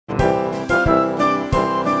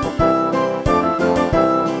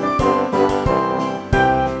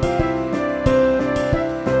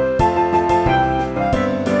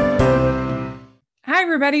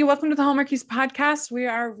everybody. Welcome to the Hallmarkies podcast. We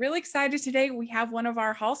are really excited today. We have one of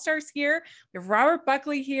our Hall stars here. We have Robert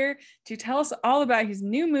Buckley here to tell us all about his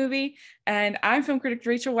new movie. And I'm film critic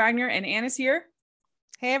Rachel Wagner, and Anna's here.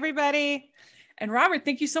 Hey, everybody. And Robert,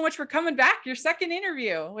 thank you so much for coming back. Your second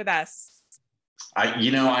interview with us. I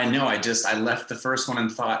left the first one and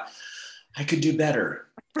thought I could do better.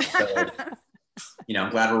 So, I'm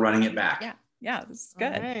glad we're running it back. Yeah, this is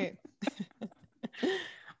good. All right.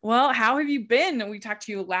 Well, how have you been? We talked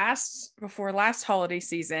to you before last holiday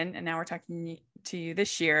season, and now we're talking to you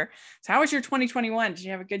this year. So how was your 2021? Did you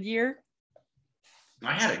have a good year?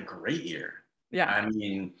 I had a great year. Yeah. I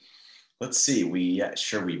mean, let's see. We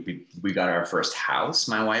got our first house,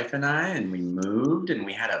 my wife and I, and we moved and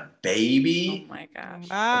we had a baby. Oh my gosh.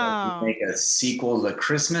 Wow. We make a sequel to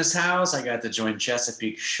Christmas House. I got to join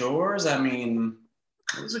Chesapeake Shores. I mean,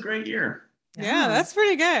 it was a great year. Yeah, that's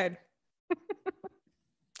pretty good.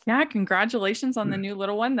 Yeah, congratulations on the new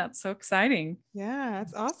little one. That's so exciting. Yeah,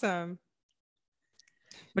 that's awesome.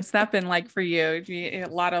 What's that been like for you? A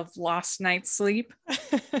lot of lost night's sleep?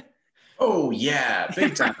 Oh yeah,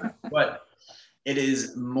 big time. But it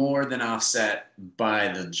is more than offset by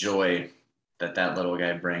the joy that little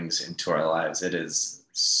guy brings into our lives. It is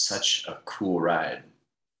such a cool ride.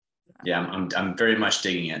 Yeah, I'm very much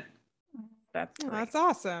digging it. That's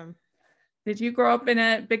awesome. Did you grow up in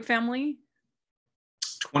a big family?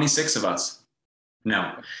 26 of us.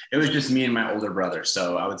 No, it was just me and my older brother.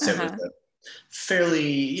 So I would say it was a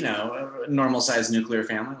fairly, normal sized nuclear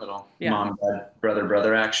family, little mom, dad,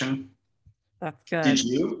 brother action. That's good. Did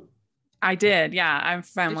you? I did. Yeah. I'm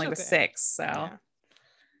family with 6. So. Yeah.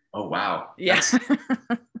 Oh, wow. Yeah.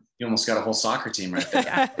 You almost got a whole soccer team right there.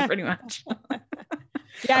 Yeah, pretty much.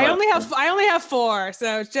 Yeah. I only have 4.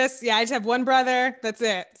 So it's just, I just have one brother. That's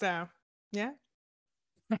it. So yeah.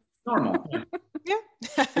 Normal. Yeah.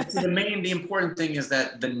 The important thing is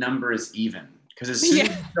that the number is even, because as soon as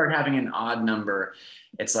you start having an odd number,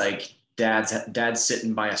 it's like dad's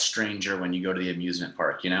sitting by a stranger when you go to the amusement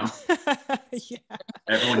park, Yeah.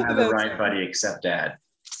 Everyone has a ride buddy except dad.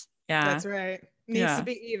 Yeah, that's right. Needs to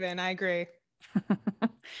be even. I agree.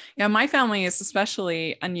 Yeah, my family is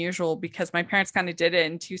especially unusual because my parents kind of did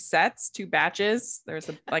it in 2 sets, 2 batches. There's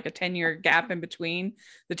a 10-year gap in between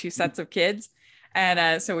the 2 sets of kids.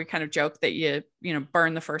 And so we kind of joke that you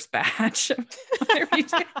burn the first batch. Whatever you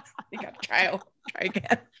do, you got to try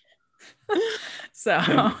again.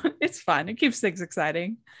 So it's fun. It keeps things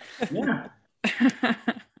exciting. Yeah.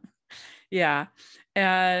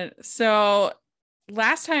 Yeah. So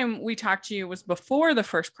last time we talked to you was before the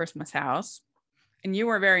first Christmas House, and you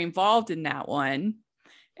were very involved in that one.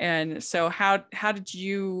 And so how did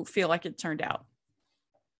you feel like it turned out?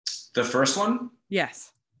 The first one?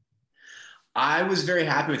 Yes. I was very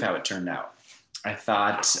happy with how it turned out. I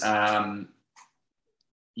thought, I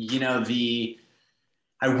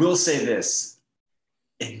will say this,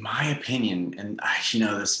 in my opinion, and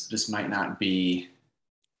this might not be,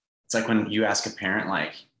 it's like when you ask a parent,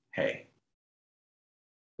 like, hey,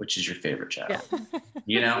 which is your favorite child?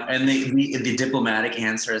 Yeah. And the diplomatic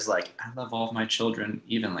answer is like, I love all of my children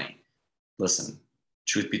evenly. Listen,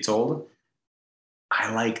 truth be told,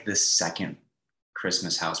 I like this second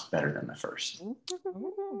Christmas House better than the first.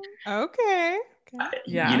 Okay.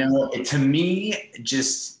 Yeah. To me,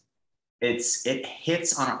 just it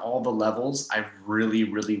hits on all the levels. I really,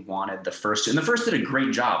 really wanted the first, and the first did a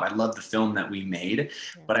great job. I love the film that we made,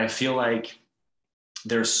 but I feel like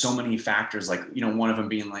there's so many factors, like, one of them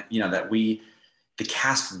being like, that the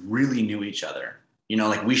cast really knew each other.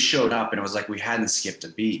 Like we showed up and it was like we hadn't skipped a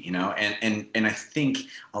beat, and I think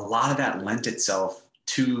a lot of that lent itself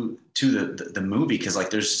to the movie, because like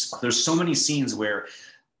there's so many scenes where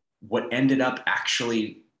what ended up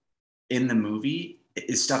actually in the movie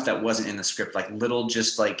is stuff that wasn't in the script, like little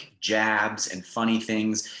just like jabs and funny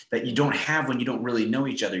things that you don't have when you don't really know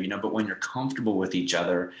each other, but when you're comfortable with each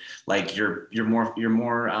other, like you're more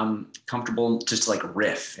comfortable just to like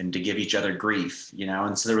riff and to give each other grief,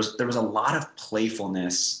 and so there was a lot of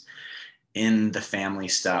playfulness in the family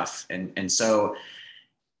stuff, and so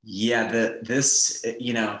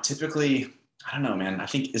typically, I don't know, man. I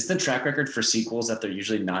think is the track record for sequels that they're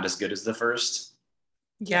usually not as good as the first.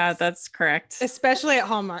 Yeah, Yes. that's correct. Especially at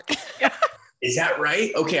Hallmark. Yeah. Is that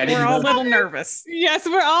right? Okay, I didn't We're know all a that. little nervous. Yes,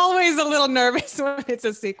 we're always a little nervous when it's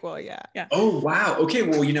a sequel. Yeah. Oh, wow. Okay,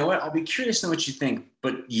 well, you know what? I'll be curious to know what you think.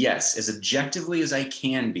 But yes, as objectively as I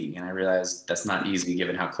can be, and I realize that's not easy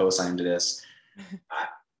given how close I am to this.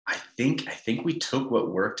 I think we took what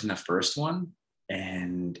worked in the first one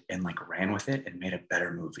and like ran with it and made a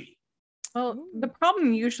better movie. Well, the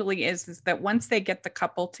problem usually is that once they get the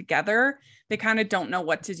couple together, they kind of don't know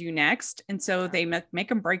what to do next. And so they make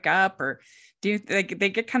them break up or they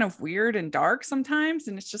get kind of weird and dark sometimes.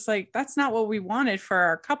 And it's just like, that's not what we wanted for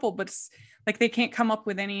our couple, but it's like they can't come up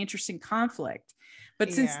with any interesting conflict.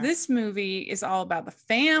 But since this movie is all about the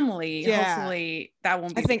family, hopefully that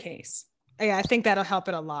won't be the case. Yeah, I think that'll help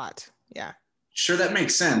it a lot. Yeah. Sure, that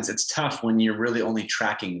makes sense. It's tough when you're really only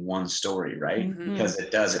tracking one story, right? Mm-hmm. Because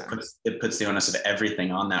it puts the onus of everything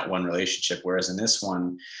on that one relationship. Whereas in this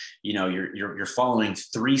one, you know, you're following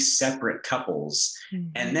three separate couples,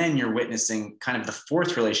 and then you're witnessing kind of the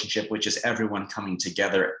fourth relationship, which is everyone coming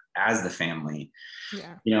together as the family.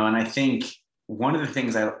 Yeah. You know, and I think one of the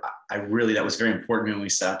things I really, that was very important when we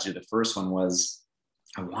set out to do the first one was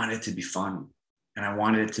I wanted it to be fun and I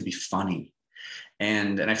wanted it to be funny.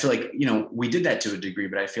 And I feel like, you know, we did that to a degree,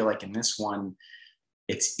 but I feel like in this one,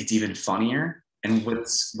 it's even funnier. And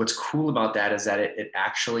what's cool about that is that it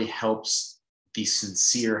actually helps these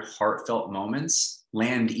sincere, heartfelt moments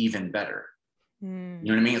land even better. You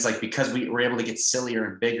know what I mean? It's like, because we were able to get sillier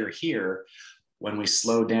and bigger here, when we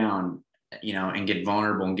slow down, you know, and get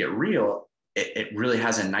vulnerable and get real, it really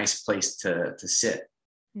has a nice place to sit.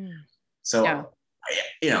 So,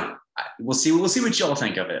 you know, we'll see what y'all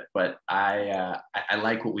think of it, but I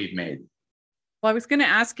like what we've made. Well, I was going to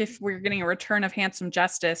ask if we're getting a return of Handsome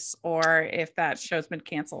Justice or if that show's been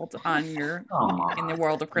canceled on your in the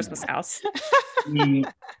world of Christmas House.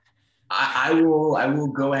 I will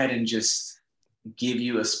go ahead and just give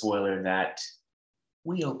you a spoiler that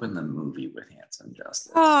we open the movie with Handsome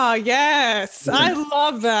Justice. Oh yes, I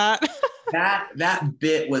love that. that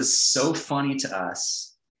bit was so funny to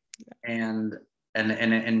us, and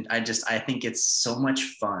I think it's so much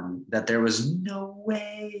fun that there was no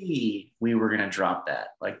way we were gonna drop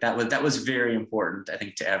that. Like that was very important, I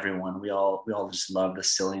think, to everyone. We all just love the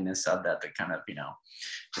silliness of that, the kind of, you know,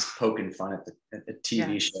 just poking fun at the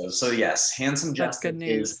TV shows. So yes, Handsome Justice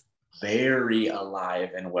is very alive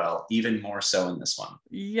and well, even more so in this one.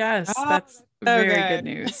 Yes, that's very good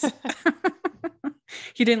news.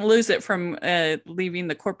 He didn't lose it from leaving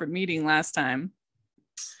the corporate meeting last time.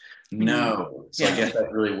 No. So I guess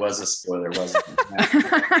that really was a spoiler, wasn't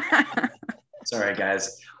it? Sorry,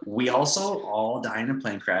 guys. We also all died in a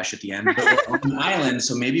plane crash at the end, but we're on an island,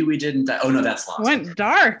 so maybe we didn't die. Oh, no, that's lost. Went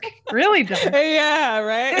dark. Really dark. Yeah,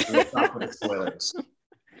 right? We'll stop with the spoilers.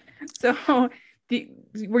 So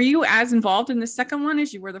were you as involved in the second one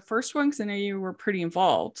as you were the first one? Because I know you were pretty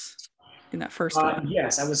involved in that first one.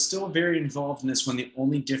 Yes, I was still very involved in this one. The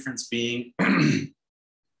only difference being,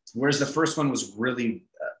 whereas the first one was really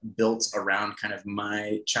built around kind of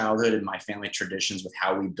my childhood and my family traditions with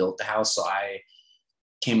how we built the house. So I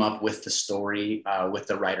came up with the story with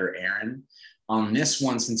the writer Aaron. On this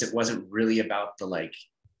one, since it wasn't really about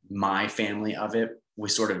my family of it, we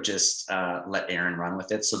sort of just let Aaron run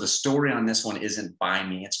with it. So the story on this one isn't by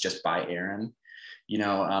me, it's just by Aaron, you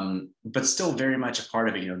know, but still very much a part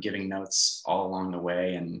of it, you know, giving notes all along the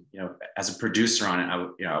way. And, you know, as a producer on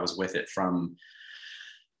it, I was with it from,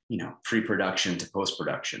 you know, pre-production to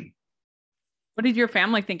post-production. What did your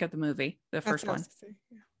family think of the movie, the first one?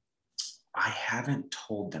 I haven't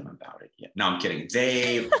told them about it yet. No, I'm kidding.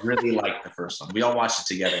 They really liked the first one. We all watched it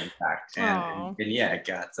together, in fact. And yeah, it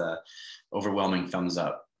got overwhelming thumbs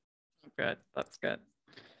up. Good. That's good.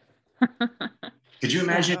 Could you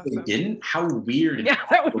imagine if they didn't? How weird. Yeah,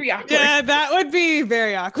 that would be awkward. Yeah, that would be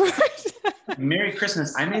very awkward. Merry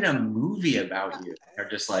Christmas. I made a movie about you. They're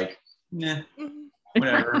just like, nah,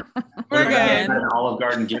 whatever. We're good. An Olive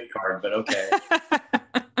Garden gift card, but okay.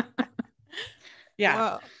 Yeah.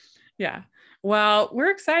 Whoa. Yeah. Well, we're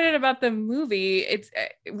excited about the movie.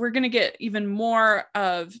 We're going to get even more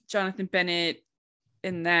of Jonathan Bennett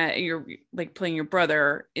in that you're like playing your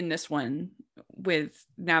brother in this one with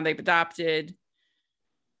now they've adopted,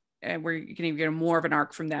 and we're going to get more of an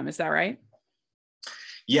arc from them. Is that right?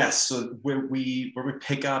 Yes. So where we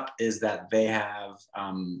pick up is that they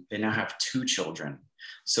now have 2 children.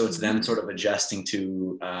 So it's them sort of adjusting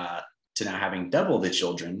to now having double the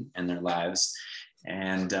children in their lives.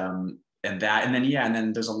 And then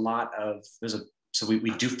there's a lot of, so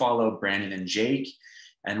we do follow Brandon and Jake,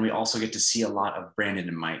 and we also get to see a lot of Brandon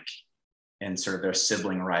and Mike and sort of their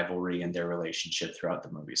sibling rivalry and their relationship throughout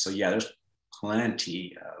the movie. So yeah, there's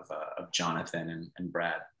plenty of Jonathan and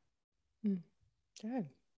Brad. Good. Looking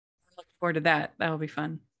forward to that. That'll be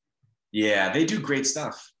fun. Yeah, they do great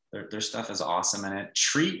stuff. Their stuff is awesome. And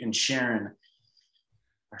Treat and Sharon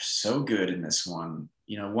are so good in this one.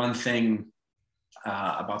 You know, one thing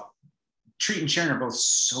about Treat and Sharon are both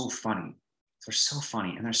so funny. They're so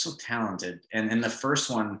funny and they're so talented. And in the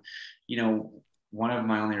first one, you know, one of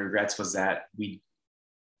my only regrets was that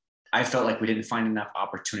I felt like we didn't find enough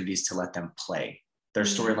opportunities to let them play. Their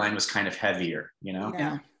storyline was kind of heavier, you know?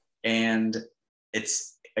 Yeah. And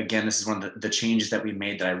it's, again, this is one of the changes that we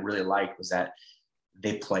made that I really liked, was that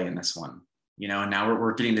they play in this one, you know, and now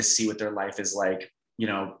we're getting to see what their life is like, you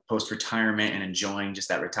know, post-retirement, and enjoying just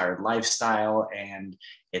that retired lifestyle. And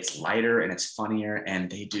it's lighter and it's funnier, and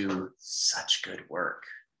they do such good work.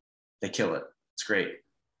 They kill it. It's great.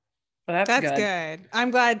 Well, that's good. I'm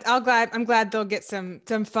glad they'll get some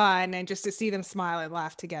fun, and just to see them smile and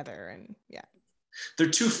laugh together. And yeah. They're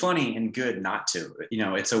too funny and good not to, you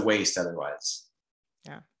know, it's a waste otherwise.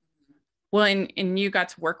 Yeah. Well, and you got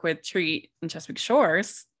to work with Treat in Chesapeake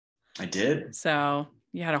Shores. I did. So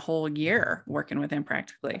you had a whole year working with him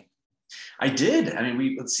practically. I did. I mean,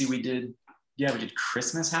 we did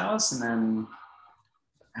Christmas House, and then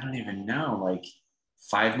I don't even know, like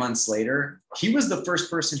 5 months later, he was the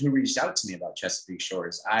first person who reached out to me about Chesapeake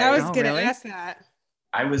Shores. I was going to ask that.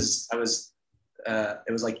 It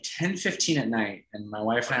was like 10:15 at night, and my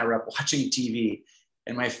wife and I were up watching TV,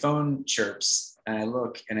 and my phone chirps, and I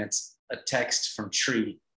look, and it's a text from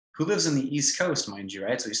Treat, who lives in the East Coast, mind you,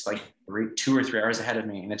 right? So he's like 2 or 3 hours ahead of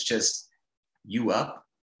me, and it's just, "You up?"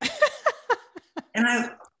 And I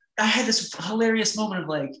had this hilarious moment of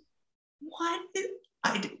like,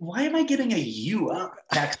 why am I getting a "you up"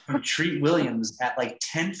 text from Treat Williams at like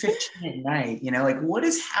 10:15 at night? You know, like, what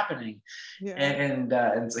is happening? Yeah.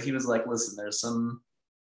 And so he was like, "Listen, there's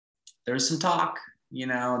some talk, you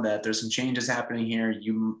know, that there's some changes happening here.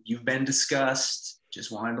 You've been discussed.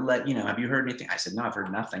 Just wanted to let you know. Have you heard anything?" I said, "No, I've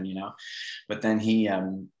heard nothing," you know. But then he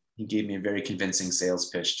gave me a very convincing sales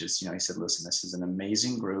pitch. Just, you know, he said, "Listen, this is an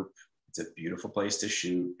amazing group. It's a beautiful place to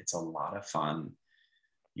shoot. It's a lot of fun.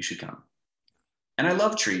 You should come." And I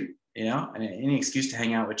love Treat, you know, and any excuse to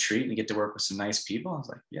hang out with Treat and get to work with some nice people. I was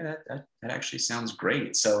like, yeah, that actually sounds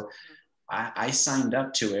great. So I signed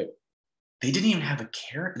up to it. They didn't even have a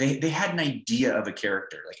character. They had an idea of a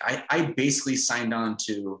character. Like I basically signed on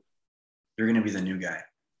to, "You're going to be the new guy."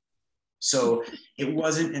 So it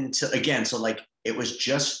wasn't until, again, so like it was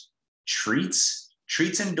just Treat's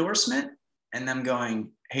endorsement and them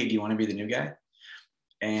going, "Hey, do you want to be the new guy?"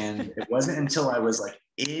 And it wasn't until I was like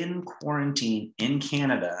in quarantine in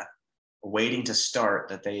Canada, waiting to start,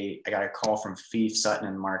 that I got a call from Fief Sutton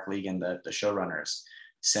and Mark Legan, the showrunners,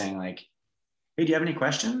 saying like, "Hey, do you have any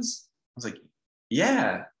questions?" I was like,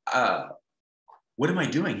 "Yeah. What am I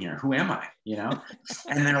doing here? Who am I?" You know?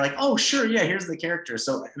 And they're like, "Oh, sure. Yeah, here's the character."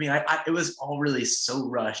 So, I mean, it was all really so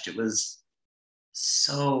rushed. It was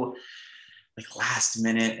so like last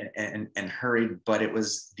minute and hurried, but it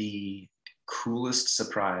was the coolest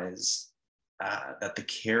surprise. That the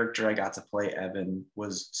character I got to play, Evan,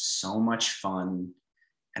 was so much fun,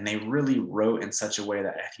 and they really wrote in such a way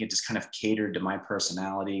that I think it just kind of catered to my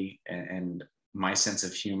personality and my sense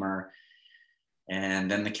of humor.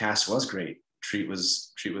 And then the cast was great. Treat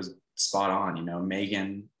was spot on. You know,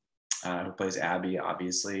 Megan, who plays Abby,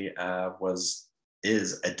 obviously,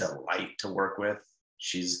 is a delight to work with.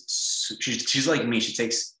 She's like me. She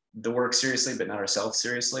takes the work seriously, but not herself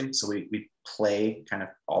seriously. So we play kind of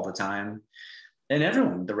all the time. And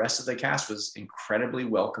everyone, the rest of the cast, was incredibly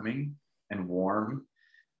welcoming and warm.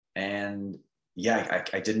 And yeah,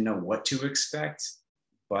 I didn't know what to expect,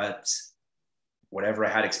 but whatever I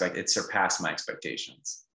had expected, it surpassed my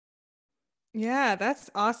expectations. Yeah, that's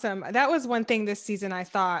awesome. That was one thing this season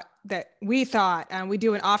we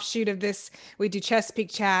do an offshoot of this. We do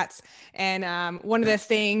Chesapeake Chats. And one of the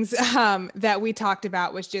things that we talked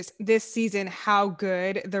about was just this season, how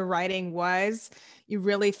good the writing was. You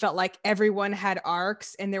really felt like everyone had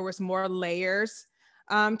arcs and there was more layers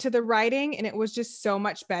to the writing. And it was just so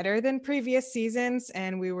much better than previous seasons.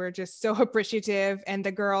 And we were just so appreciative. And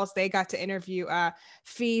the girls, they got to interview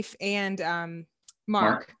Fief and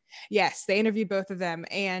Mark. Yes, they interviewed both of them,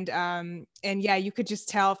 and yeah, you could just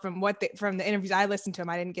tell from the interviews I listened to them.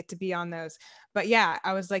 I didn't get to be on those, but yeah,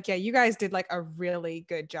 I was like, yeah, you guys did like a really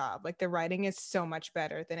good job. Like the writing is so much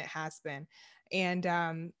better than it has been.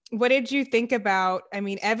 And what did you think about? I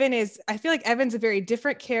mean, I feel like Evan's a very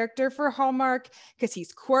different character for Hallmark because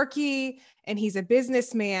he's quirky and he's a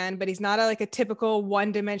businessman, but he's not like a typical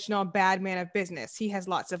one-dimensional bad man of business. He has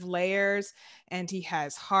lots of layers and he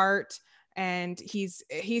has heart. And he's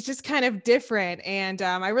just kind of different. And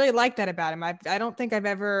I really like that about him. I don't think I've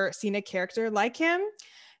ever seen a character like him.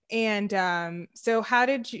 And so how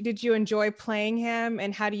did you enjoy playing him?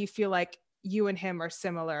 And how do you feel like you and him are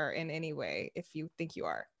similar in any way, if you think you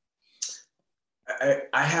are?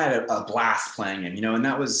 I had a blast playing him, you know, and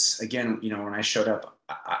that was, again, you know, when I showed up,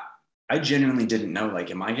 I genuinely didn't know,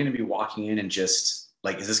 like, am I going to be walking in and just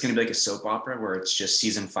like, is this going to be like a soap opera where it's just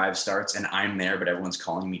season 5 starts and I'm there, but everyone's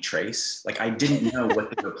calling me Trace? Like, I didn't know what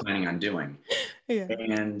they were planning on doing. Yeah.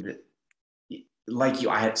 And like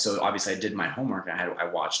you, so obviously I did my homework. I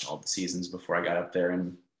watched all the seasons before I got up there,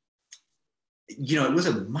 and it was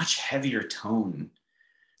a much heavier tone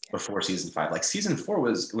before season 5. Like season 4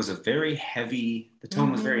 was a very heavy, the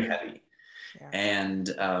tone was very heavy. Yeah.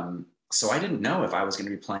 And so I didn't know if I was going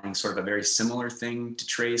to be playing sort of a very similar thing to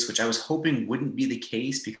Trace, which I was hoping wouldn't be the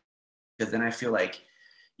case, because then I feel like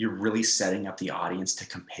you're really setting up the audience to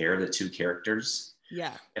compare the two characters.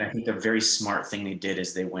 Yeah. And I think the very smart thing they did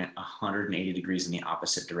is they went 180 degrees in the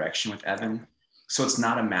opposite direction with Evan. So it's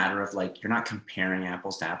not a matter of like, you're not comparing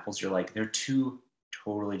apples to apples. You're like, they're two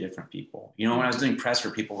totally different people. When I was doing press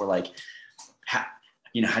where people were like, how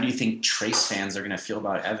do you think Trace fans are going to feel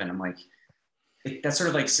about Evan? I'm like, that's sort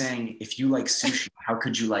of like saying, if you like sushi, how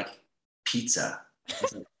could you like pizza?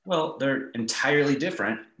 Like, well, they're entirely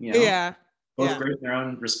different, Yeah. both great in their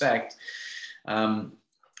own respect.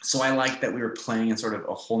 So I liked that we were playing in sort of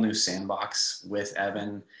a whole new sandbox with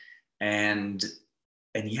Evan, and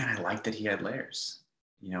yeah, I liked that he had layers.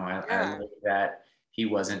 I liked that he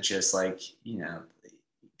wasn't just like,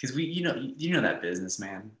 because we, that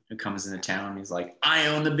businessman who comes into town and he's like, I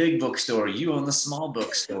own the big bookstore, you own the small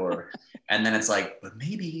bookstore. And then it's like, but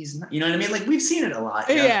maybe he's not, you know what I mean? Like, we've seen it a lot.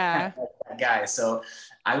 Yeah. That guy. So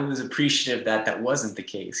I was appreciative that wasn't the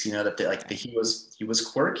case, that he was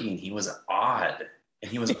quirky and he was odd and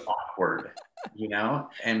he was awkward,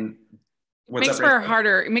 and it makes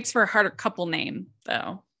for a harder couple name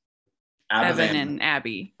though. Evan and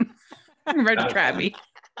Abby. Reggie Trabby.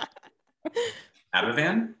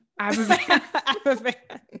 Abavan? Abavan.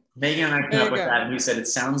 Megan and I came up with that, and we said it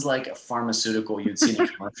sounds like a pharmaceutical you'd seen in a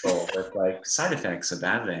commercial with like side effects of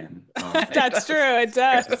Abavan. That's true, it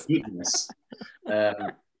does.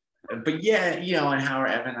 But yeah, and how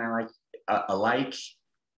Evan and I like alike.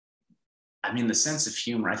 I mean, the sense of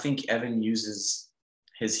humor. I think Evan uses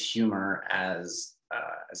his humor as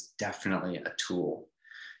definitely a tool,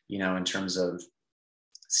 in terms of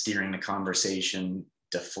steering the conversation,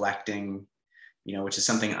 deflecting, which is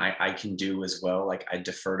something I can do as well. Like, I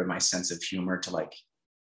defer to my sense of humor to like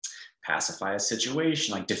pacify a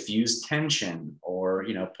situation, like diffuse tension, or,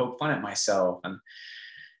 poke fun at myself. And,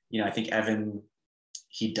 I think Evan,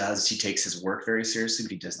 he takes his work very seriously,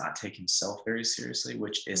 but he does not take himself very seriously,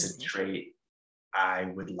 which is a trait I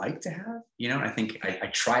would like to have, I think I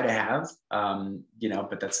try to have,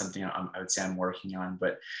 but that's something I would say I'm working on.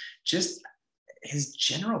 But just his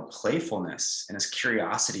general playfulness and his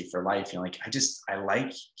curiosity for life, I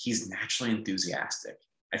like he's naturally enthusiastic.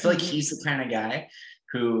 I feel like he's the kind of guy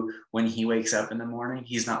who, when he wakes up in the morning,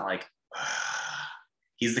 he's not like,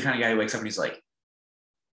 he's the kind of guy who wakes up and he's like,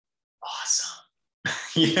 awesome.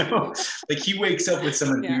 Like, he wakes up with some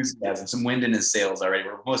enthusiasm, some wind in his sails already,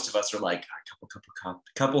 where most of us are like, a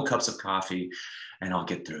couple cups of coffee and I'll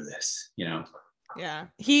get through this, Yeah.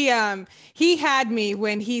 He had me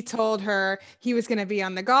when he told her he was going to be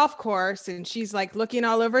on the golf course, and she's like looking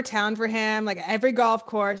all over town for him, like every golf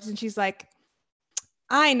course. And she's like,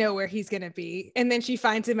 I know where he's going to be. And then she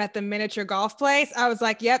finds him at the miniature golf place. I was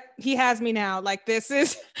like, yep, he has me now. Like, this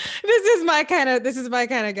is my kind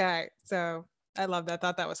of guy. So I love that.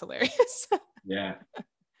 Thought that was hilarious. Yeah.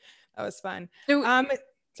 That was fun. So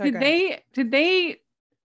did they,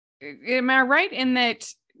 am I right in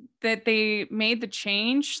that they made the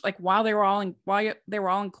change like while they were all in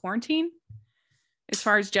quarantine, as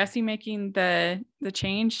far as Jesse making the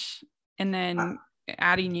change and then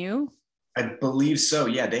adding you? I believe so.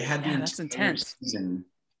 Yeah, they had the that's entire intense season.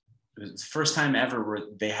 It was the first time ever where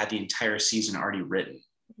they had the entire season already written,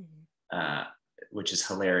 which is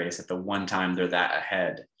hilarious. At the one time they're that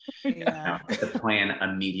ahead, the plan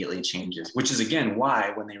immediately changes. Which is again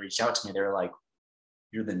why when they reached out to me, they were like,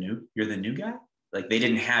 "You're the new guy." Like, they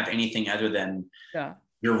didn't have anything other than,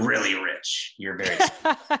 you're really rich. You're very.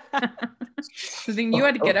 So then you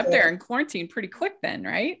had to get up there in quarantine pretty quick then,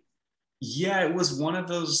 right? Yeah, it was one of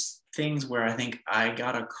those things where I think I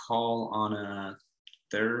got a call on a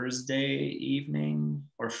Thursday evening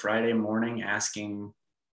or Friday morning asking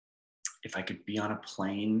if I could be on a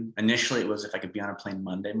plane. Initially, it was if I could be on a plane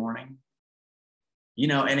Monday morning.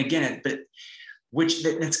 And again,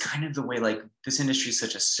 that's kind of the way, like, this industry is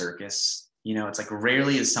such a circus. It's like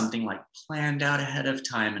rarely is something like planned out ahead of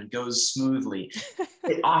time and goes smoothly.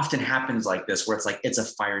 It often happens like this, where it's like, it's a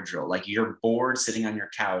fire drill. Like, you're bored sitting on your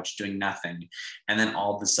couch doing nothing. And then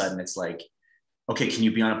all of a sudden it's like, okay, can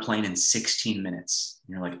you be on a plane in 16 minutes?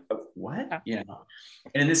 And you're like, oh, what? And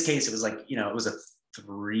in this case, it was like, it was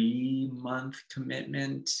 3-month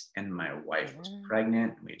commitment, and my wife was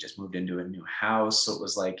pregnant. We just moved into a new house. So it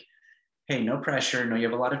was like, hey, no pressure. No, you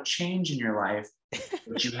have a lot of change in your life,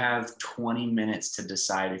 but you have 20 minutes to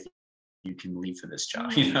decide if you can leave for this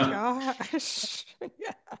job, you know? Gosh.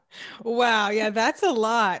 Yeah. Wow. Yeah, that's a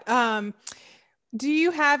lot. Do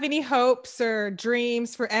you have any hopes or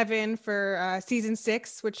dreams for Evan for season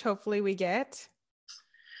 6, which hopefully we get?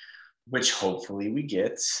 Which hopefully we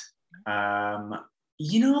get.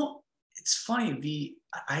 You know, it's funny.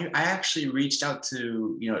 I actually reached out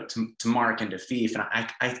to, you know, to Mark and to Fief, and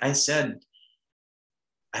I said,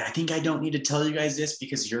 I think I don't need to tell you guys this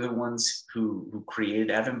because you're the ones who created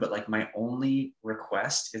Evan, but like my only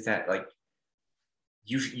request is that like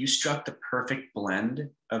you struck the perfect blend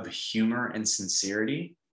of humor and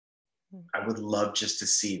sincerity. I would love just to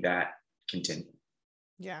see that continue.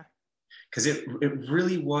 Yeah. Because it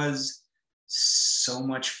really was so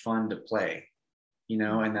much fun to play, you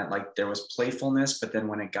know, and that like there was playfulness, but then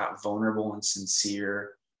when it got vulnerable and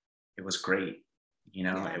sincere, it was great. You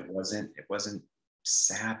know, it wasn't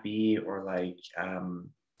sappy or like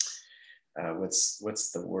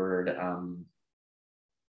what's the word,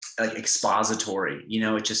 like expository, you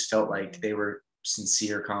know. It just felt like they were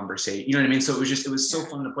sincere conversation, you know what I mean? So it was so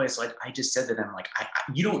fun to play. So I just said to them, like,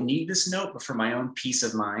 you don't need this note, but for my own peace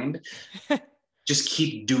of mind, just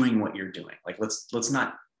keep doing what you're doing. Like, let's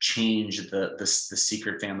not change the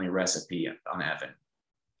secret family recipe on Evan.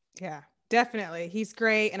 Yeah, definitely. He's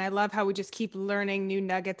great. And I love how we just keep learning new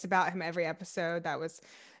nuggets about him every episode. That was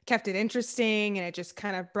kept it interesting, and it just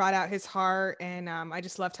kind of brought out his heart. And I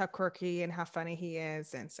just loved how quirky and how funny he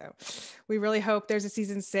is. And so we really hope there's a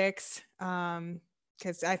season 6.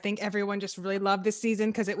 Because I think everyone just really loved this season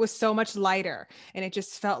because it was so much lighter, and it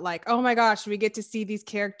just felt like, oh my gosh, we get to see these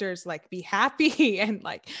characters like be happy and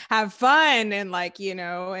like have fun and like, you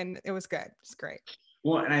know, and it was good. It's great.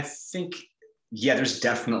 Well, and I think, yeah, there's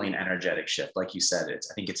definitely an energetic shift. Like you said, I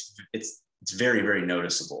think it's very, very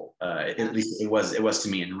noticeable. At least it was to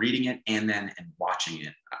me in reading it and then and watching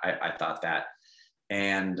it. I thought that.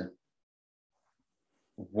 And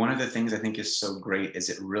one of the things I think is so great is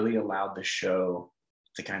it really allowed the show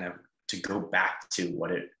to kind of to go back to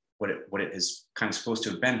what it is kind of supposed to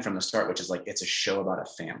have been from the start, which is like it's a show about a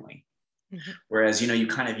family. Mm-hmm. Whereas, you know, you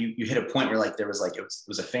hit a point where like there was like it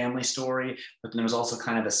was a family story, but then there was also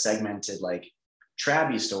kind of a segmented like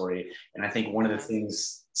Traby story. And I think one of the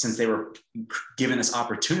things, since they were given this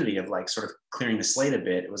opportunity of like sort of clearing the slate a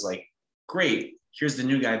bit, it was like, great, here's the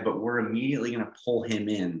new guy, but we're immediately going to pull him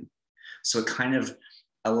in. So it kind of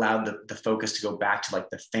allowed the focus to go back to like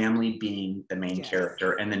the family being the main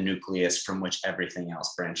character and the nucleus from which everything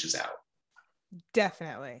else branches out.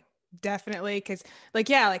 Definitely. Because like,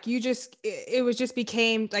 yeah, like you just, it was just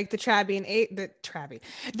became like the Traby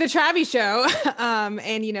show.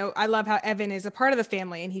 And you know, I love how Evan is a part of the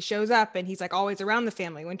family and he shows up and he's like always around the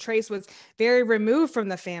family when Trace was very removed from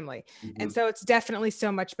the family. Mm-hmm. And so it's definitely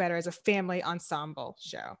so much better as a family ensemble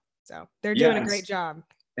show. So they're doing a great job.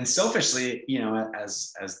 And selfishly, you know,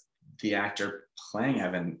 as the actor playing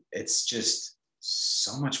Evan, it's just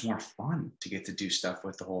so much more fun to get to do stuff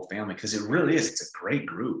with the whole family because it really is. It's a great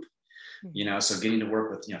group, you know. So getting to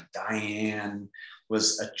work with, you know, Diane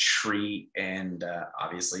was a treat, and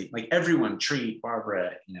obviously, like everyone, treat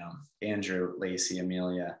Barbara, you know, Andrew, Lacey,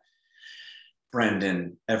 Amelia,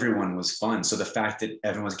 Brendan, everyone was fun. So the fact that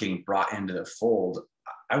Evan was getting brought into the fold,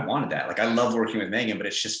 I wanted that. Like, I love working with Megan, but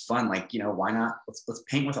it's just fun. Like, you know, why not? Let's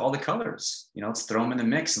paint with all the colors. You know, let's throw them in the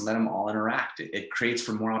mix and let them all interact. It creates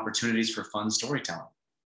for more opportunities for fun storytelling.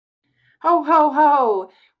 Ho, ho,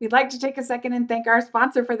 ho. We'd like to take a second and thank our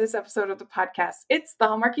sponsor for this episode of the podcast. It's the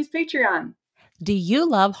Hallmarkies Patreon. Do you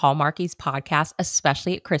love Hallmarkies podcast,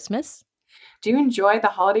 especially at Christmas? Do you enjoy the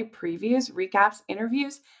holiday previews, recaps,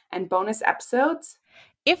 interviews, and bonus episodes?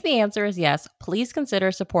 If the answer is yes, please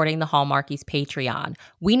consider supporting the Hallmarkies Patreon.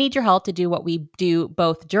 We need your help to do what we do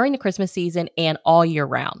both during the Christmas season and all year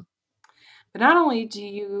round. But not only do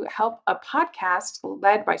you help a podcast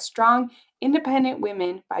led by strong, independent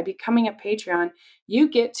women by becoming a Patreon, you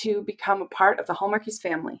get to become a part of the Hallmarkies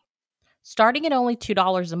family. Starting at only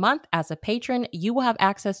 $2 a month as a patron, you will have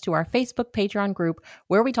access to our Facebook Patreon group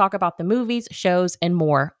where we talk about the movies, shows, and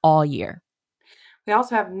more all year. We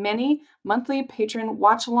also have many monthly patron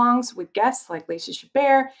watch-alongs with guests like Lacey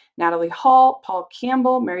Chabert, Natalie Hall, Paul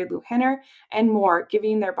Campbell, Mary Lou Henner, and more,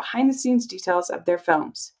 giving their behind-the-scenes details of their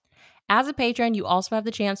films. As a patron, you also have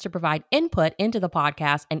the chance to provide input into the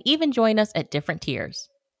podcast and even join us at different tiers.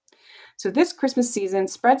 So this Christmas season,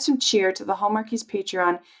 spread some cheer to the Hallmarkies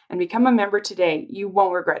Patreon and become a member today. You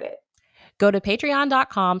won't regret it. Go to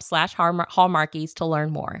patreon.com/Hallmarkies to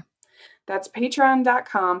learn more. That's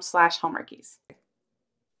patreon.com/hallmarkies.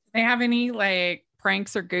 They have any like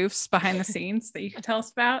pranks or goofs behind the scenes that you can tell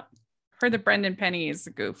us about? Heard that Brendan Penny is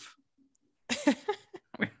a goof.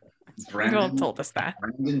 Brendan told us that.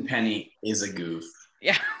 Brendan Penny is a goof.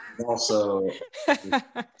 Yeah. Also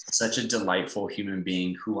such a delightful human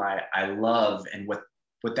being who I love. And what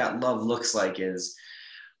that love looks like is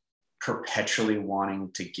perpetually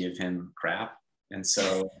wanting to give him crap. And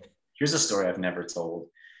so here's a story I've never told.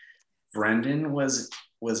 Brendan was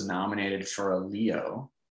nominated for a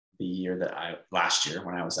Leo last year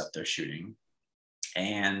when I was up there shooting.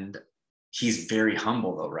 And he's very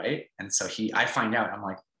humble though, right? And so I find out, I'm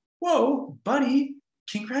like, whoa, buddy,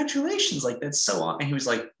 congratulations. Like, that's so awesome. And he was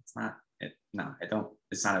like,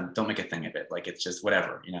 don't make a thing of it. Like, it's just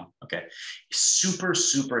whatever, okay. Super,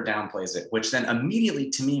 super downplays it, which then immediately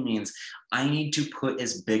to me means I need to put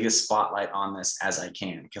as big a spotlight on this as I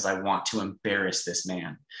can because I want to embarrass this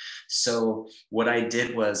man. So what I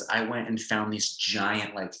did was I went and found these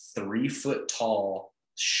giant, like 3 foot tall,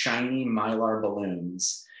 shiny Mylar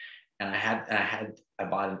balloons. And I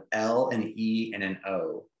bought an L, an E, and an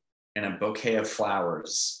O, and a bouquet of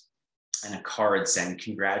flowers and a card saying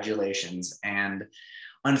congratulations. And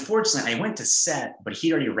unfortunately, I went to set, but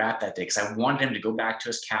he'd already wrapped that day because I wanted him to go back to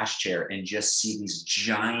his cash chair and just see these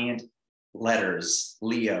giant letters,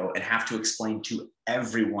 Leo, and have to explain to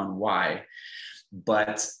everyone why.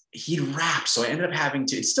 But he'd wrapped, so I ended up having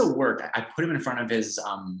to, it still worked. I put him in front of his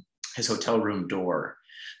hotel room door.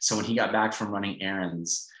 So when he got back from running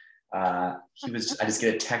errands, I just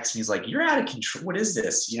get a text and he's like, you're out of control. What is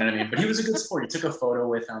this? You know what I mean? But he was a good sport. He took a photo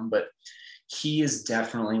with him, but he is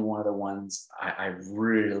definitely one of the ones I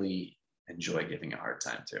really enjoy giving a hard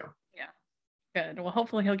time to. Yeah. Good. Well,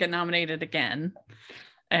 hopefully he'll get nominated again.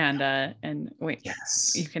 And wait,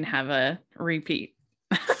 yes, you can have a repeat.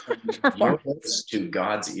 Your lips to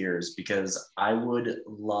God's ears, because I would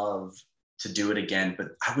love to do it again,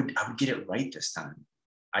 but I would get it right this time.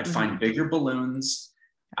 I'd find bigger balloons.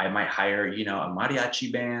 I might hire, a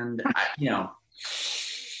mariachi band, yeah.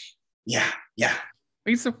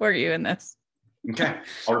 We support you in this. Okay.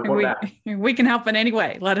 I'll report back. We can help in any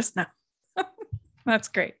way. Let us know. That's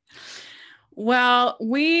great. Well,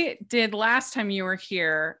 we did last time you were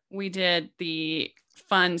here, we did the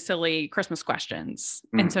fun, silly Christmas questions.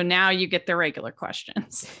 And so now you get the regular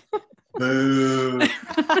questions. Boo.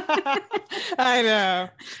 I know.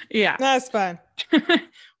 Yeah. That's fun.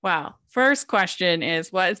 Wow. First question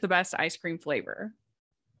is, what is the best ice cream flavor?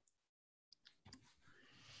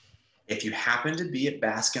 If you happen to be at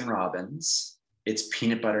Baskin Robbins, it's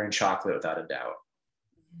peanut butter and chocolate without a doubt.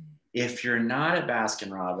 If you're not at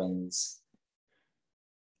Baskin Robbins,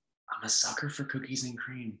 I'm a sucker for cookies and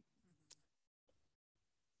cream.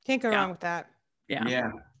 Can't go wrong with that.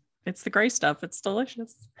 Yeah. It's the gray stuff. It's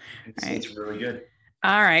delicious. It's really good.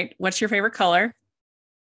 All right. What's your favorite color?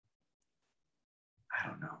 I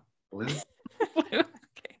don't know. Blue? Blue.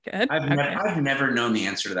 Okay, good. I've never known the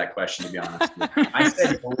answer to that question, to be honest with you. I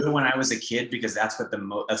said blue when I was a kid because that's what the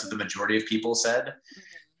majority of people said.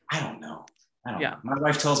 I don't know. My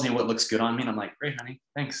wife tells me what looks good on me, and I'm like, great, honey,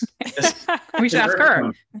 thanks. We should ask her.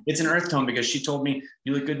 Tone. It's an earth tone because she told me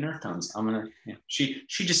you look good in earth tones. She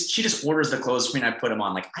just orders the clothes for me, and I put them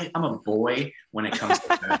on. Like I'm a boy when it comes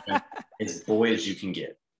to fashion. As boy as you can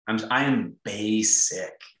get. I am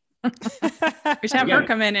basic. We should have her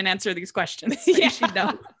come in and answer these questions. So you should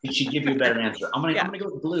know. She'd give you a better answer. I'm gonna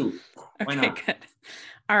go with blue. Why not? Good.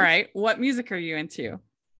 All right. What music are you into?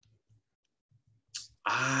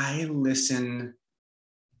 I'm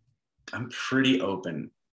pretty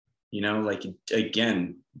open, like,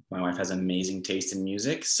 again, my wife has amazing taste in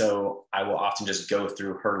music. So I will often just go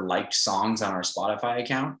through her liked songs on our Spotify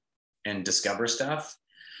account and discover stuff.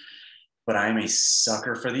 But I'm a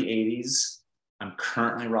sucker for the 80s. I'm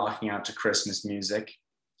currently rocking out to Christmas music.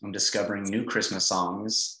 I'm discovering new Christmas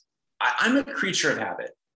songs. I'm a creature of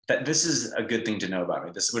habit. This is a good thing to know about me.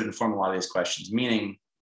 This would inform a lot of these questions, meaning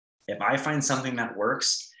if I find something that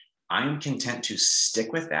works, I am content to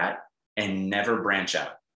stick with that and never branch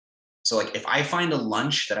out. So like if I find a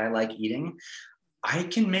lunch that I like eating, I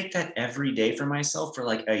can make that every day for myself for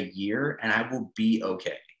like a year and I will be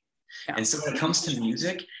okay. Yeah. And so when it comes to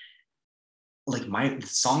music, like the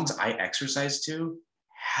songs I exercise to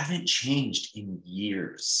haven't changed in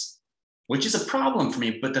years, which is a problem for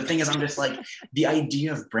me. But the thing is, I'm just like, the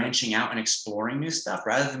idea of branching out and exploring new stuff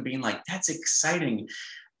rather than being like, that's exciting.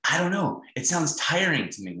 I don't know. It sounds tiring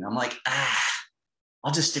to me. And I'm like,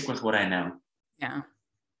 I'll just stick with what I know. Yeah.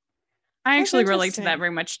 I actually relate to that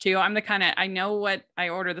very much too. I'm the kind of, I know what I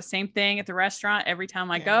order the same thing at the restaurant every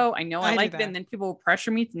time I go. I know I like it. And then people will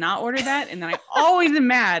pressure me to not order that. And then I always am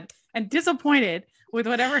mad and disappointed with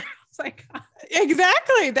whatever else I got.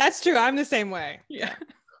 Exactly. That's true. I'm the same way. Yeah.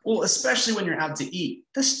 Well, especially when you're out to eat,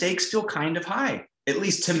 the stakes feel kind of high. At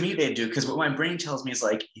least to me, they do. Because what my brain tells me is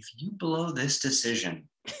like, if you blow this decision,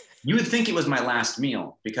 you would think it was my last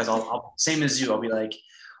meal. Because I'll same as you, I'll be like,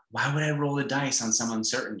 why would I roll the dice on some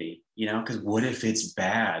uncertainty? You know, because what if it's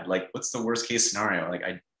bad? Like, what's the worst case scenario? Like,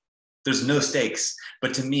 there's no stakes.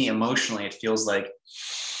 But to me, emotionally, it feels like,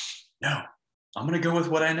 no, I'm going to go with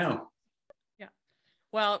what I know. Yeah.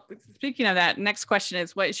 Well, speaking of that, next question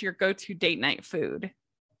is, what is your go-to date night food?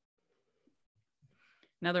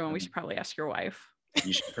 Another one we should probably ask your wife.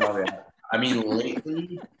 You should probably. I mean,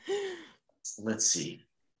 lately, let's see.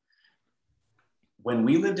 When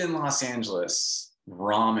we lived in Los Angeles,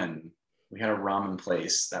 ramen, we had a ramen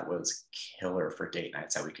place that was killer for date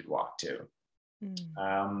nights that we could walk to.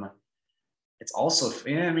 It's also,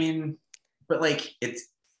 yeah, I mean, but like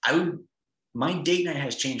my date night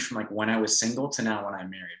has changed from like when I was single to now when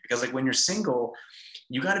I'm married. Because like when you're single,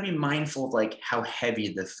 you got to be mindful of like how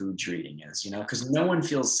heavy the food you're eating is, you know, because no one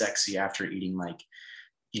feels sexy after eating like,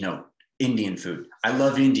 you know, Indian food. I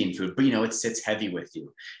love Indian food, but you know, it sits heavy with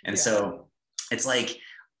you. And so it's like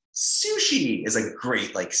sushi is a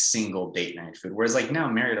great like single date night food. Whereas like now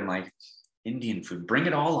I'm married, I'm like, Indian food, bring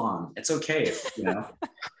it all on. It's okay if, you know,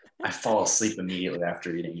 I fall asleep immediately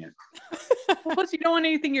after eating it. Plus, you don't want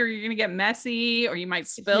anything you're going to get messy or you might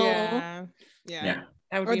spill. Yeah.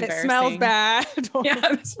 That would or be that embarrassing. smells bad.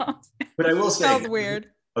 Yeah. But I will say, smells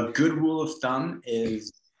weird. A good rule of thumb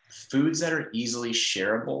is foods that are easily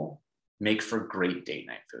shareable make for great date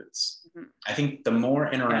night foods. Mm-hmm. I think the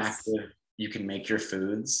more interactive you can make your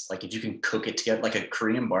foods, like if you can cook it together, like a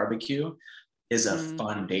Korean barbecue is a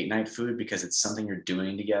fun date night food because it's something you're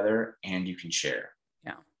doing together and you can share.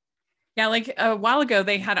 Yeah, like a while ago,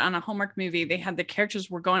 they had on a Hallmark movie, they had the characters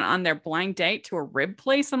were going on their blind date to a rib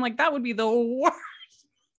place. I'm like, that would be the worst.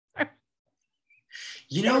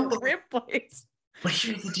 You know, rib place. But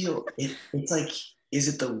here's the deal. It's like, is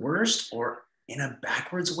it the worst, or in a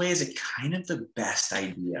backwards way, is it kind of the best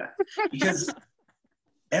idea? Because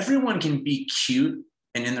everyone can be cute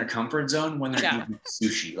and in their comfort zone when they're eating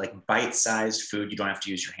sushi, like bite-sized food you don't have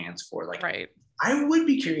to use your hands for. Like, I would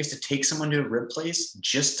be curious to take someone to a rib place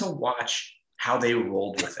just to watch how they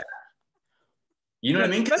rolled with that. You know what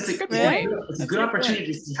I mean? That's a good point. It's a good opportunity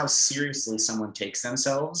to see how seriously someone takes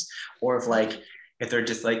themselves, or if they're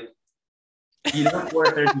just like, you know, or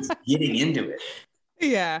if they're just getting into it.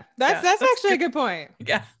 Yeah, that's actually a good point.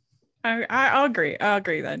 Yeah, I'll agree. I'll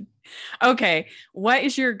agree then. Okay, what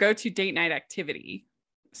is your go-to date night activity?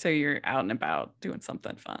 So you're out and about doing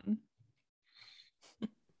something fun.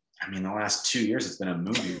 I mean, the last 2 years, it's been a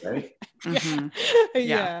movie, right?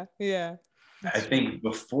 Yeah. I think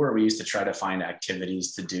before we used to try to find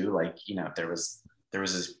activities to do, like, you know, there was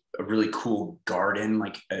a really cool garden,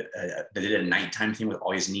 like they did a nighttime thing with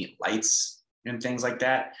all these neat lights and things like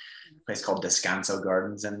that. A place called Descanso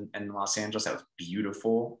Gardens in Los Angeles. That was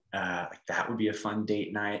beautiful. Like that would be a fun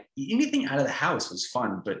date night. Anything out of the house was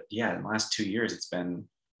fun, but yeah, in the last 2 years, it's been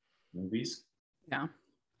movies. Yeah.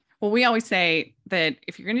 Well, we always say that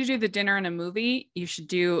if you're going to do the dinner and a movie, you should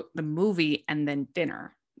do the movie and then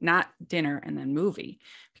dinner, not dinner and then movie,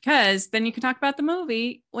 because then you can talk about the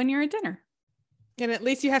movie when you're at dinner. And at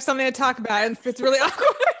least you have something to talk about if it's really awkward.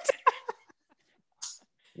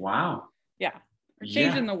 Wow. Yeah. We're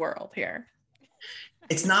changing the world here.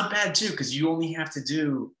 It's not bad too, because you only have to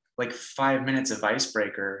do like 5 minutes of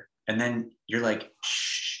icebreaker and then you're like,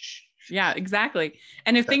 shh. Yeah, exactly.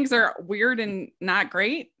 And if things are weird and not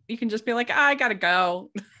great, you can just be like, I gotta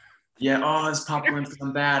go. Yeah. Oh, this popcorn's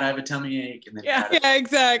gone bad. I have a tummy ache. And then yeah,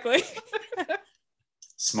 exactly.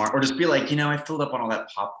 Smart. Or just be like, you know, I filled up on all that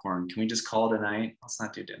popcorn. Can we just call it a night? Let's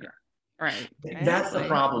not do dinner. Right. That's the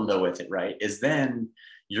problem though with it, right? Is then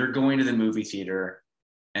you're going to the movie theater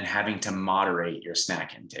and having to moderate your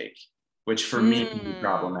snack intake, which for me can be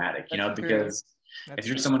problematic, you know, because if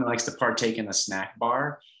you're someone who likes to partake in the snack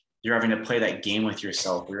bar, you're having to play that game with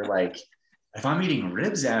yourself where you're like, if I'm eating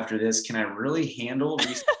ribs after this, can I really handle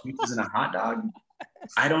Reese's Pieces and a hot dog?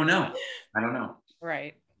 I don't know.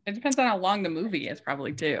 Right. It depends on how long the movie is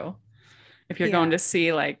probably too. If you're going to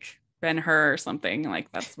see like Ben-Hur or something,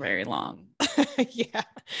 like that's very long. Yeah.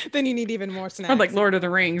 Then you need even more snacks. Or like Lord of the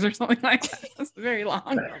Rings or something like that. That's very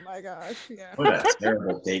long. Oh my gosh. Yeah. What a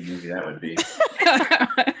terrible date movie that would be.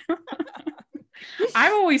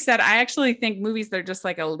 I've always said I actually think movies that are just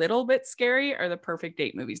like a little bit scary are the perfect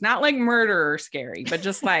date movies. Not like murder or scary, but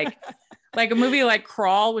just like a movie like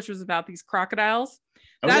Crawl, which was about these crocodiles.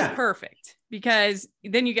 That's perfect because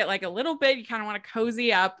then you get like a little bit, you kind of want to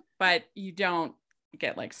cozy up, but you don't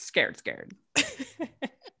get like scared.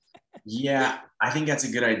 Yeah, I think that's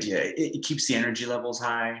a good idea. It keeps the energy levels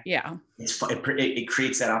high. Yeah. It's fun. It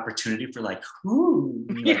creates that opportunity for like, ooh,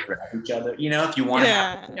 you like grab each other. You know, if you want to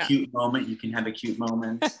have a cute moment, you can have a cute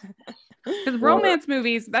moment. Because romance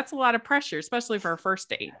movies, that's a lot of pressure, especially for a first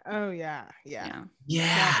date. Oh yeah. Yeah.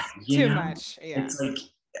 That's too much. Yeah. It's like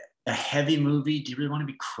a heavy movie. Do you really want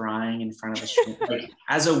to be crying in front of a screen? Like,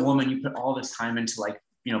 as a woman, you put all this time into like,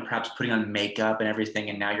 you know, perhaps putting on makeup and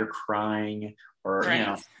everything, and now you're crying, or you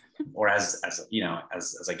know, or as you know,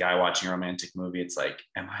 as a guy watching a romantic movie, it's like,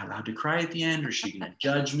 am I allowed to cry at the end, or is she gonna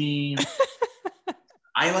judge me?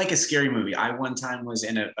 I like a scary movie. I one time was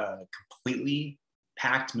in a completely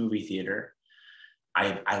packed movie theater.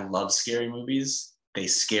 I love scary movies. They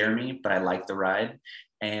scare me, but I like the ride.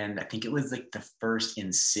 And I think it was like the first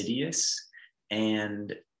Insidious,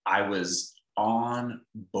 and I was on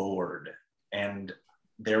board. And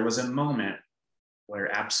there was a moment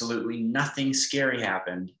where absolutely nothing scary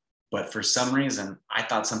happened, but for some reason, I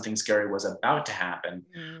thought something scary was about to happen.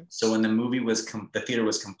 Mm. So when the movie was, the theater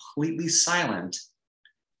was completely silent,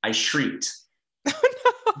 I shrieked. Oh,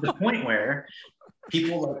 no. To the point where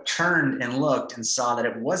people like turned and looked and saw that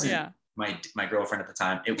it wasn't my girlfriend at the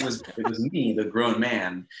time. It was me, the grown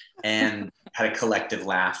man, and had a collective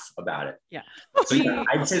laugh about it. Yeah. So yeah,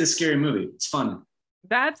 I'd say the scary movie. It's fun.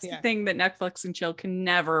 That's the thing that Netflix and chill can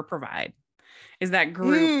never provide, is that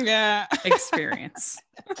group experience.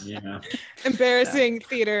 Yeah. Embarrassing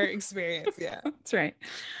theater experience. Yeah. That's right.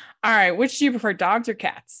 All right. Which do you prefer, dogs or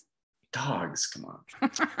cats? Dogs. Come on.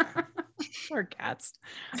 Or cats.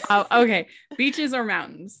 Okay. Beaches or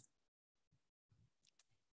mountains?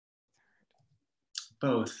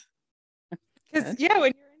 Both. Because when you're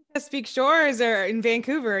in Chesapeake Shores or in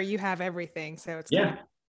Vancouver, you have everything. So it's kind of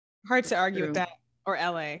hard to argue with that. Or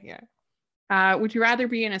LA. Yeah. Would you rather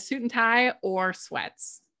be in a suit and tie or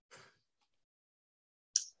sweats?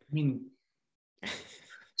 I mean,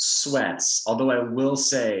 sweats. Although I will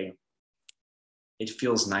say, it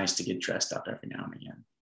feels nice to get dressed up every now and again.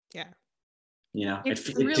 Yeah. You know, it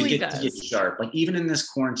really does. To get sharp. Like even in this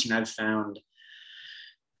quarantine, I've found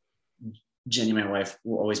Jenny, my wife,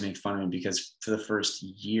 will always make fun of me because for the first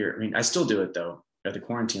year, I mean, I still do it though. At the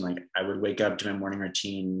quarantine, like I would wake up, do my morning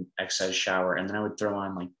routine, exercise, shower, and then I would throw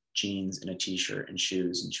on like jeans and a t-shirt and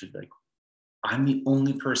shoes, and she would be like, I'm the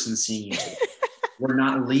only person seeing you today. We're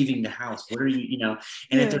not leaving the house. What are you, you know?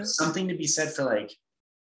 And if there's something to be said for like,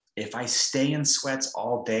 if I stay in sweats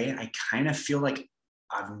all day, I kind of feel like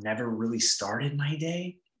I've never really started my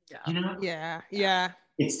day. Yeah. You know? Yeah.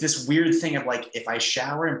 It's this weird thing of like, if I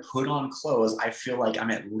shower and put on clothes, I feel like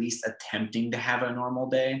I'm at least attempting to have a normal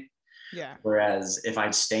day. Yeah. Whereas if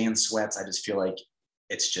I stay in sweats, I just feel like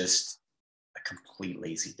it's just a complete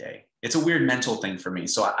lazy day. It's a weird mental thing for me.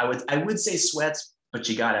 So I would say sweats, but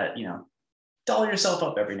you gotta, you know, doll yourself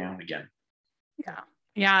up every now and again. Yeah.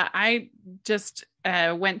 Yeah. I just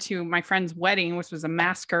went to my friend's wedding, which was a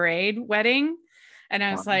masquerade wedding. And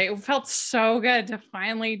I was like, it felt so good to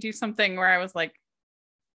finally do something where I was like,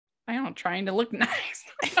 I don't know, trying to look nice.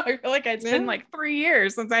 I feel like it's been like 3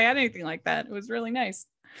 years since I had anything like that. It was really nice.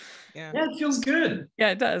 Yeah, it feels good.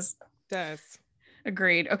 Yeah, it does. It does.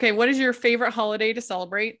 Agreed. Okay, what is your favorite holiday to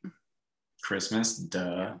celebrate? Christmas,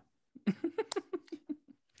 duh.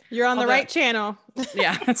 You're on the right channel.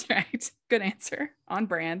 Yeah, that's right. Good answer. On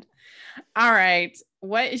brand. All right.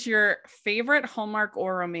 What is your favorite Hallmark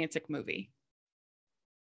or romantic movie?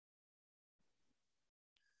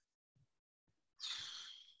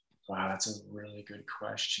 Wow, that's a really good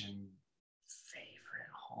question.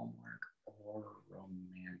 Favorite Hallmark or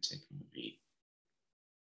romantic movie?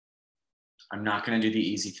 I'm not going to do the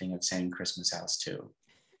easy thing of saying Christmas House too.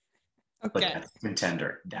 Okay. But that's a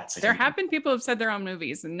contender. There have been people who've said their own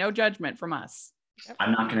movies, and no judgment from us.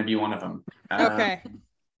 I'm not going to be one of them. Okay.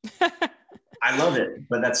 I love it,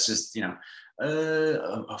 but that's just, you know,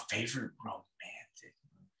 a favorite romantic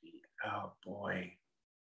movie. Oh boy.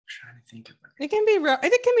 I'm trying to think of it. It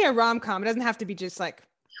can be a rom-com. It doesn't have to be just like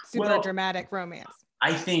super dramatic romance.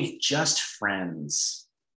 I think Just Friends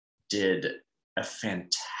did a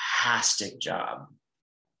fantastic job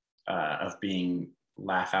of being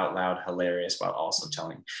laugh out loud hilarious while also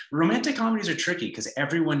telling. Romantic comedies are tricky because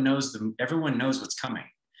everyone knows what's coming.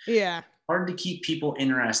 Yeah. Hard to keep people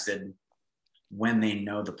interested when they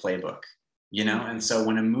know the playbook, you know? And so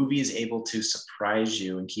when a movie is able to surprise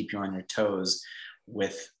you and keep you on your toes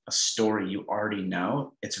with a story you already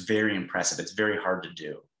know, it's very impressive. It's very hard to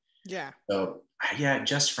do. Yeah. So yeah,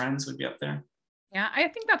 Just Friends would be up there. Yeah, I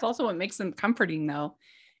think that's also what makes them comforting though,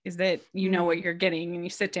 is that you know what you're getting and you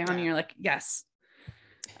sit down and you're like, yes,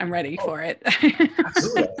 I'm ready for it.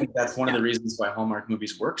 Absolutely. I think that's one of the reasons why Hallmark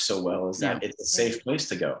movies work so well is that it's a safe place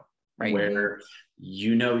to go. Right. where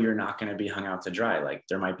you're not going to be hung out to dry. Like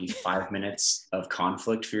there might be 5 minutes of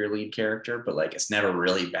conflict for your lead character, but like it's never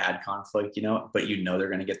really bad conflict, but they're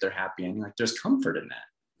going to get their happy ending. Like there's comfort in that.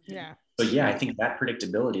 Yeah. So yeah, I think that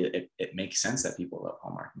predictability, it makes sense that people love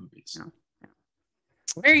Hallmark movies. Yeah.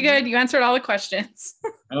 Very good. You answered all the questions.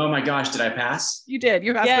 Oh my gosh, did I pass? You did.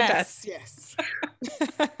 You passed the test. Yes.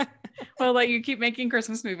 We'll let you keep making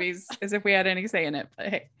Christmas movies as if we had any say in it. But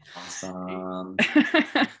hey. Awesome.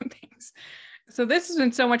 Thanks. So this has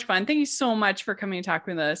been so much fun. Thank you so much for coming and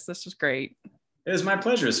talking with us. This was great. It was my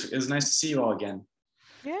pleasure. It was nice to see you all again.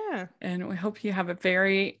 Yeah. And we hope you have a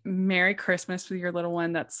very Merry Christmas with your little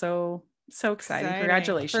one. That's so exciting.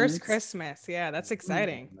 Congratulations. First Christmas. Yeah, that's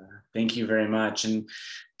exciting. Thank you very much. And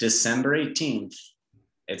December 18th,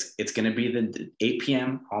 it's going to be the 8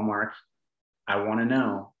 p.m. Hallmark. I want to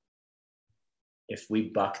know if we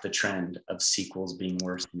buck the trend of sequels being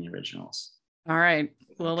worse than the originals. All right.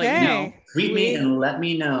 We'll let you know. Tweet me and let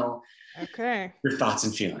me know your thoughts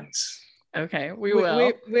and feelings. Okay, we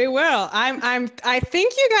will. We will. I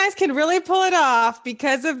think you guys can really pull it off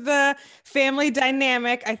because of the family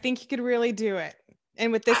dynamic. I think you could really do it.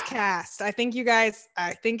 And with this cast, I think it's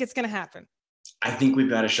going to happen. I think we've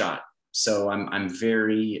got a shot. So I'm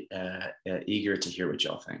very eager to hear what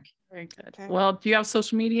y'all think. Very good. Okay. Well, do you have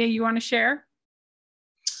social media you want to share?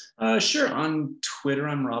 Sure. On Twitter,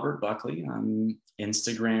 I'm Robert Buckley. On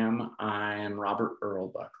Instagram, I'm Robert Earl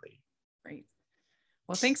Buckley. Great.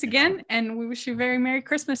 Well, thanks again. And we wish you a very Merry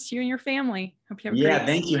Christmas to you and your family. Hope you have a great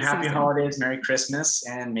thank you. Happy season. Holidays. Merry Christmas.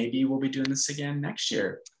 And maybe we'll be doing this again next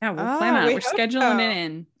year. Yeah, we'll plan on it. We're scheduling it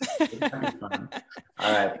in.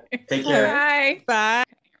 All right. Take care. Bye. Bye.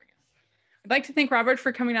 I'd like to thank Robert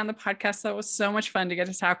for coming on the podcast. That was so much fun to get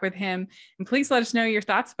to talk with him. And please let us know your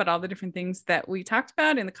thoughts about all the different things that we talked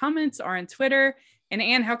about in the comments or on Twitter. And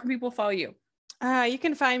Anne, how can people follow you? You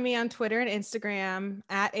can find me on Twitter and Instagram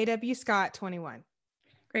at awscott21.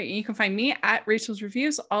 Great. And you can find me at Rachel's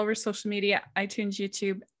Reviews, all over social media, iTunes,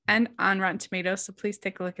 YouTube, and on Rotten Tomatoes. So please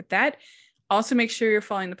take a look at that. Also, make sure you're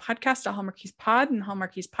following the podcast at Hallmarkies Pod and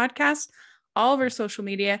Hallmarkies Podcast, all over social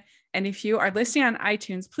media. And if you are listening on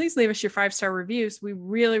iTunes, please leave us your 5-star reviews. We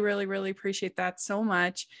really, really, really appreciate that so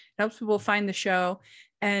much. It helps people find the show.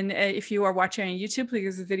 And if you are watching on YouTube, please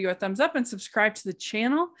give the video a thumbs up and subscribe to the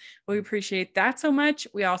channel. We appreciate that so much.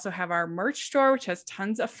 We also have our merch store, which has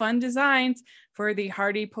tons of fun designs for the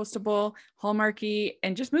hardy, postable, Hallmarky,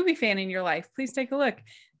 and just movie fan in your life. Please take a look.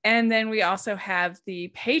 And then we also have the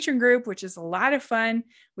patron group, which is a lot of fun.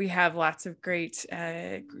 We have lots of great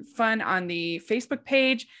fun on the Facebook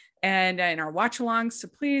page and in our watch alongs. So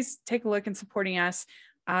please take a look in supporting us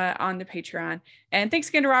on the Patreon. And thanks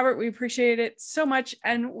again to Robert. We appreciate it so much.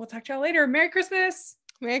 And we'll talk to y'all later. Merry Christmas.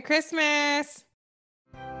 Merry Christmas.